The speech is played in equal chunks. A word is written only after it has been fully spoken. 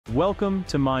Welcome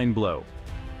to Mind Blow,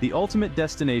 the ultimate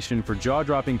destination for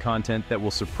jaw-dropping content that will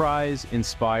surprise,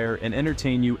 inspire, and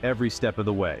entertain you every step of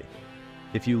the way.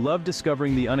 If you love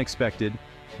discovering the unexpected,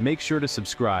 make sure to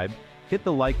subscribe, hit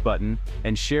the like button,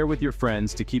 and share with your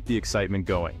friends to keep the excitement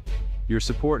going. Your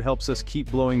support helps us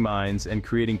keep blowing minds and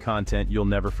creating content you'll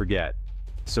never forget.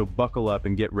 So buckle up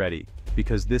and get ready,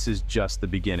 because this is just the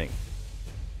beginning.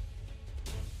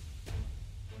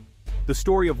 The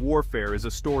story of warfare is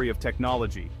a story of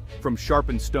technology. From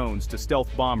sharpened stones to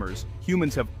stealth bombers,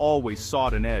 humans have always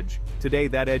sought an edge. Today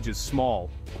that edge is small,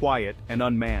 quiet, and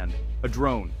unmanned. A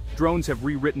drone. Drones have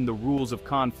rewritten the rules of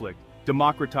conflict,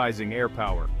 democratizing air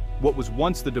power. What was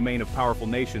once the domain of powerful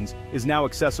nations is now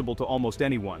accessible to almost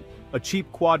anyone. A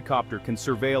cheap quadcopter can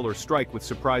surveil or strike with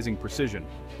surprising precision.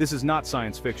 This is not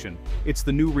science fiction. It's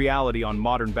the new reality on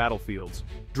modern battlefields.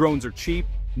 Drones are cheap,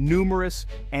 numerous,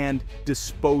 and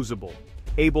disposable,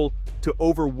 able to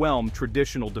overwhelm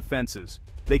traditional defenses.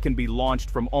 They can be launched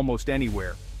from almost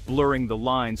anywhere, blurring the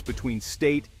lines between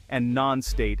state and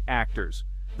non-state actors.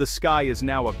 The sky is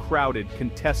now a crowded,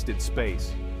 contested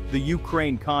space. The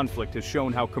Ukraine conflict has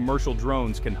shown how commercial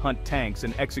drones can hunt tanks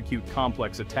and execute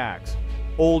complex attacks.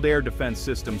 Old air defense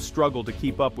systems struggle to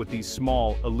keep up with these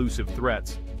small, elusive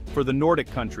threats. For the Nordic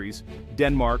countries,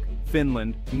 Denmark,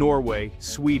 Finland, Norway,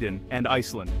 Sweden, and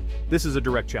Iceland, this is a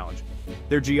direct challenge.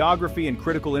 Their geography and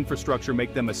critical infrastructure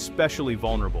make them especially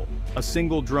vulnerable. A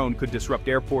single drone could disrupt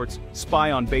airports,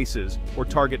 spy on bases, or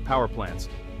target power plants.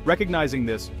 Recognizing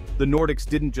this, the Nordics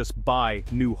didn't just buy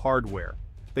new hardware.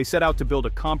 They set out to build a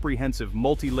comprehensive,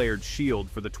 multi-layered shield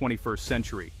for the 21st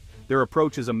century. Their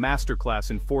approach is a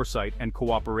masterclass in foresight and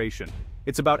cooperation.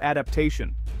 It's about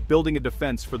adaptation, building a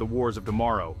defense for the wars of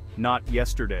tomorrow, not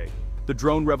yesterday. The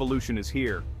drone revolution is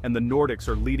here, and the Nordics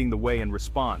are leading the way in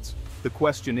response. The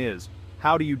question is,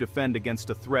 how do you defend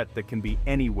against a threat that can be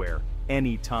anywhere,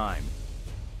 anytime?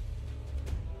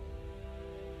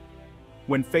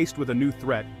 When faced with a new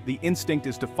threat, the instinct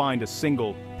is to find a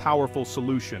single, powerful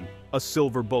solution, a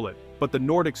silver bullet. But the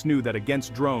Nordics knew that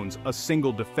against drones, a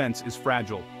single defense is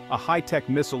fragile. A high-tech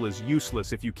missile is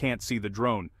useless if you can't see the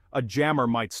drone. A jammer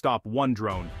might stop one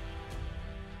drone.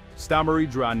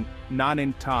 Stamaridran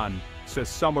nanintan se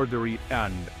samardari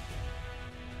and.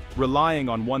 Relying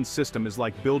on one system is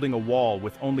like building a wall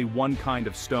with only one kind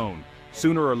of stone.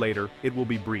 Sooner or later, it will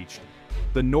be breached.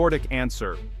 The Nordic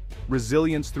answer: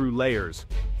 resilience through layers.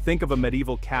 Think of a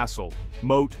medieval castle,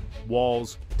 moat,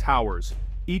 walls, towers,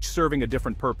 each serving a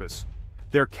different purpose.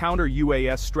 Their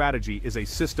counter-UAS strategy is a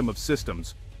system of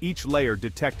systems, each layer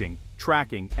detecting,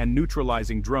 tracking, and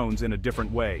neutralizing drones in a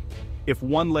different way. If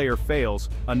one layer fails,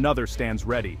 another stands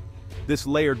ready. This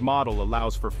layered model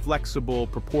allows for flexible,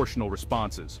 proportional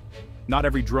responses. Not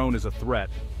every drone is a threat.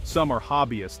 Some are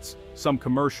hobbyists, some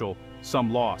commercial,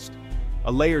 some lost.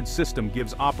 A layered system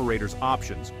gives operators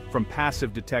options, from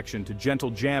passive detection to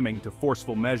gentle jamming to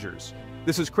forceful measures.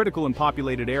 This is critical in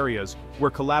populated areas where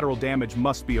collateral damage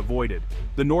must be avoided.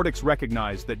 The Nordics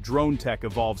recognize that drone tech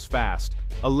evolves fast.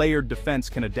 A layered defense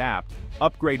can adapt,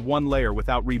 upgrade one layer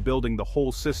without rebuilding the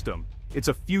whole system. It's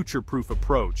a future-proof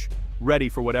approach, ready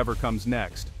for whatever comes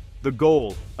next. The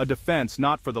goal, a defense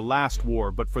not for the last war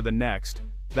but for the next.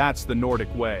 That's the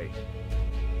Nordic way.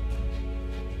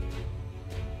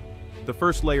 The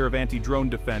first layer of anti-drone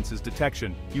defense is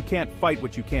detection. You can't fight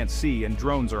what you can't see, and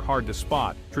drones are hard to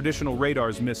spot. Traditional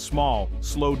radars miss small,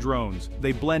 slow drones.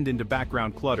 They blend into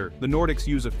background clutter. The Nordics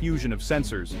use a fusion of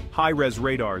sensors: high-res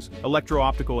radars,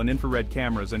 electro-optical and infrared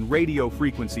cameras, and radio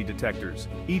frequency detectors.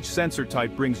 Each sensor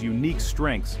type brings unique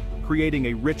strengths, creating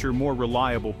a richer, more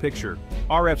reliable picture.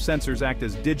 RF sensors act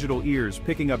as digital ears,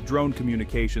 picking up drone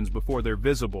communications before they're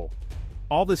visible.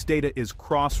 All this data is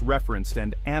cross-referenced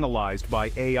and analyzed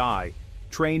by AI,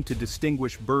 trained to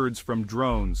distinguish birds from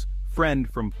drones, friend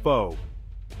from foe.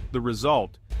 The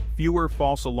result: fewer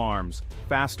false alarms,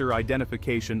 faster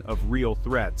identification of real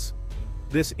threats.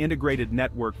 This integrated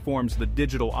network forms the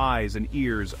digital eyes and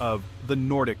ears of the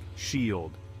Nordic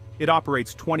Shield. It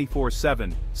operates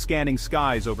 24/7, scanning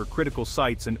skies over critical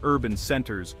sites and urban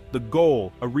centers. The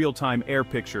goal: a real-time air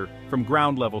picture, from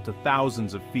ground level to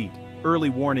thousands of feet.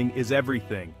 Early warning is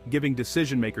everything, giving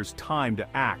decision-makers time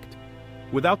to act.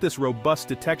 Without this robust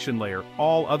detection layer,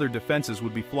 all other defenses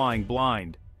would be flying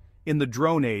blind. In the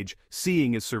drone age,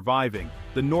 seeing is surviving.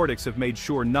 The Nordics have made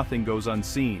sure nothing goes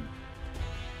unseen.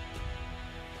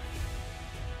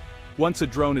 Once a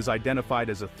drone is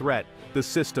identified as a threat, the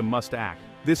system must act.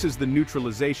 This is the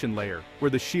neutralization layer,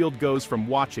 where the shield goes from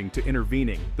watching to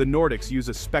intervening. The Nordics use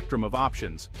a spectrum of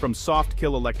options, from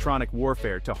soft-kill electronic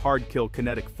warfare to hard-kill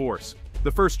kinetic force.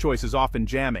 The first choice is often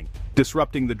jamming,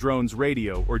 disrupting the drone's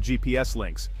radio or GPS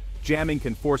links. Jamming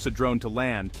can force a drone to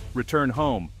land, return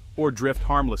home, or drift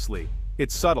harmlessly.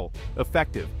 It's subtle,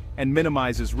 effective, and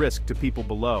minimizes risk to people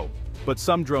below. But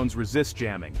some drones resist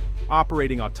jamming,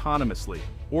 operating autonomously,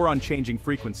 or on changing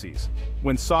frequencies.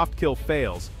 When soft kill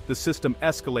fails, the system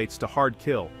escalates to hard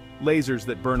kill, lasers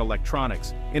that burn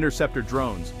electronics, interceptor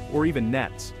drones, or even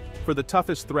nets. For the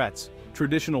toughest threats,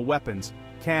 traditional weapons,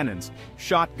 cannons,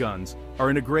 shotguns are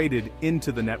integrated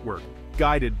into the network,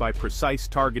 guided by precise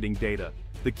targeting data.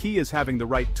 The key is having the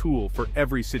right tool for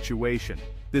every situation.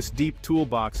 This deep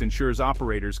toolbox ensures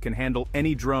operators can handle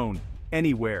any drone,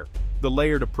 anywhere. The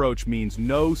layered approach means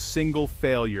no single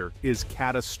failure is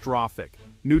catastrophic.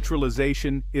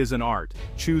 Neutralization is an art,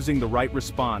 choosing the right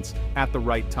response at the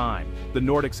right time. The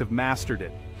Nordics have mastered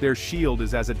it. Their shield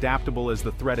is as adaptable as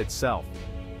the threat itself.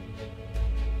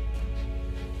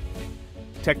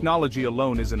 Technology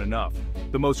alone isn't enough.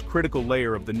 The most critical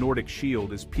layer of the Nordic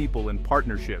shield is people and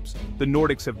partnerships. The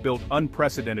Nordics have built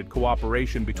unprecedented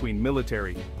cooperation between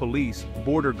military, police,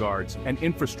 border guards, and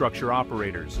infrastructure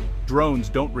operators. Drones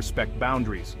don't respect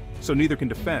boundaries, so neither can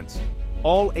defense.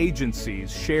 All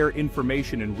agencies share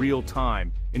information in real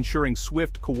time, ensuring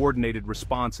swift, coordinated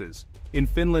responses. In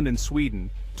Finland and Sweden,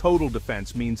 total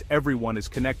defense means everyone is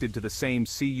connected to the same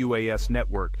C-UAS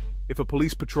network. If a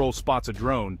police patrol spots a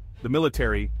drone, the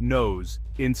military knows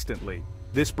instantly.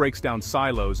 This breaks down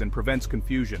silos and prevents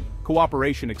confusion.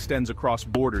 Cooperation extends across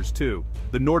borders too.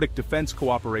 The Nordic Defense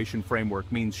Cooperation Framework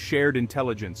means shared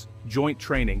intelligence, joint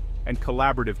training, and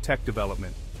collaborative tech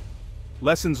development.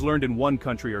 Lessons learned in one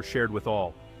country are shared with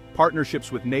all.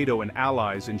 Partnerships with NATO and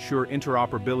allies ensure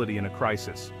interoperability in a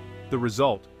crisis. The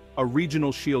result, a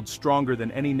regional shield stronger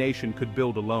than any nation could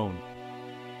build alone.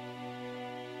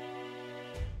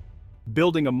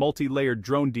 Building a multi-layered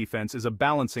drone defense is a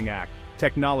balancing act.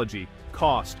 Technology,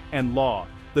 cost, and law.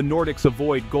 The Nordics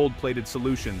avoid gold-plated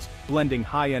solutions, blending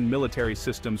high-end military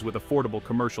systems with affordable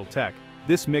commercial tech.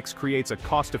 This mix creates a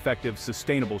cost-effective,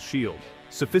 sustainable shield.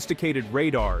 Sophisticated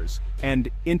radars and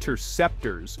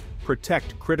interceptors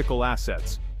protect critical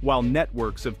assets, while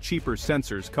networks of cheaper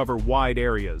sensors cover wide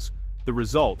areas. The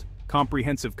result,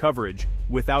 comprehensive coverage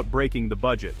without breaking the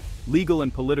budget. Legal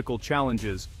and political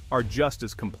challenges are just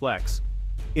as complex.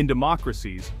 In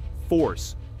democracies,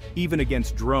 force, even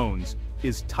against drones,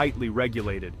 is tightly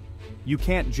regulated. You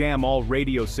can't jam all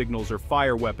radio signals or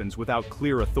fire weapons without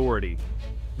clear authority.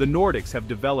 The Nordics have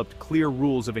developed clear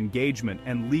rules of engagement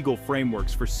and legal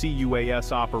frameworks for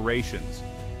C-UAS operations.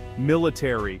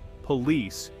 Military,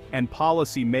 police, and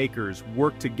policy makers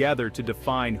work together to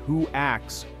define who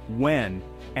acts, when,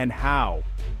 and how.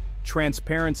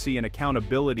 Transparency and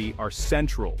accountability are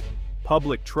central.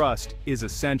 Public trust is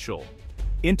essential.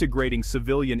 Integrating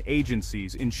civilian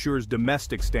agencies ensures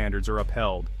domestic standards are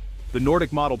upheld. The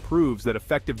Nordic model proves that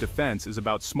effective defense is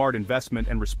about smart investment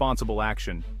and responsible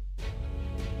action.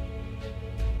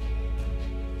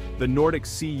 The Nordic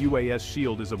C-UAS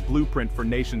shield is a blueprint for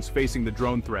nations facing the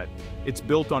drone threat. It's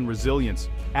built on resilience,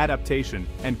 adaptation,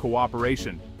 and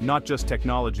cooperation, not just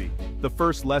technology. The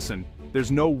first lesson: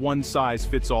 there's no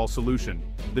one-size-fits-all solution.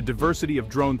 The diversity of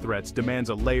drone threats demands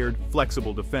a layered,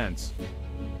 flexible defense.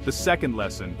 The second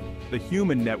lesson: the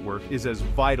human network is as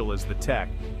vital as the tech.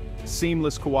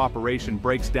 Seamless cooperation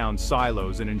breaks down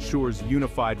silos and ensures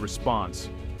unified response.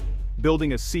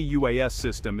 Building a C-UAS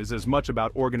system is as much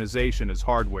about organization as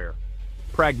hardware.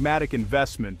 Pragmatic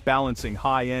investment balancing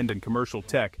high-end and commercial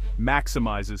tech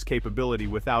maximizes capability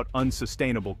without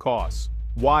unsustainable costs.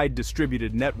 Wide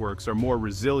distributed networks are more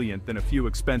resilient than a few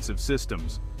expensive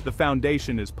systems. The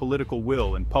foundation is political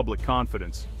will and public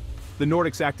confidence. The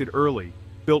Nordics acted early,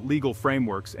 built legal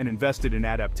frameworks, and invested in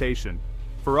adaptation.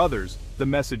 For others, the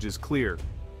message is clear.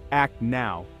 Act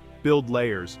now. Build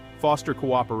layers, foster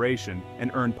cooperation, and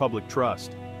earn public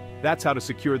trust. That's how to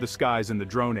secure the skies in the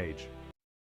drone age.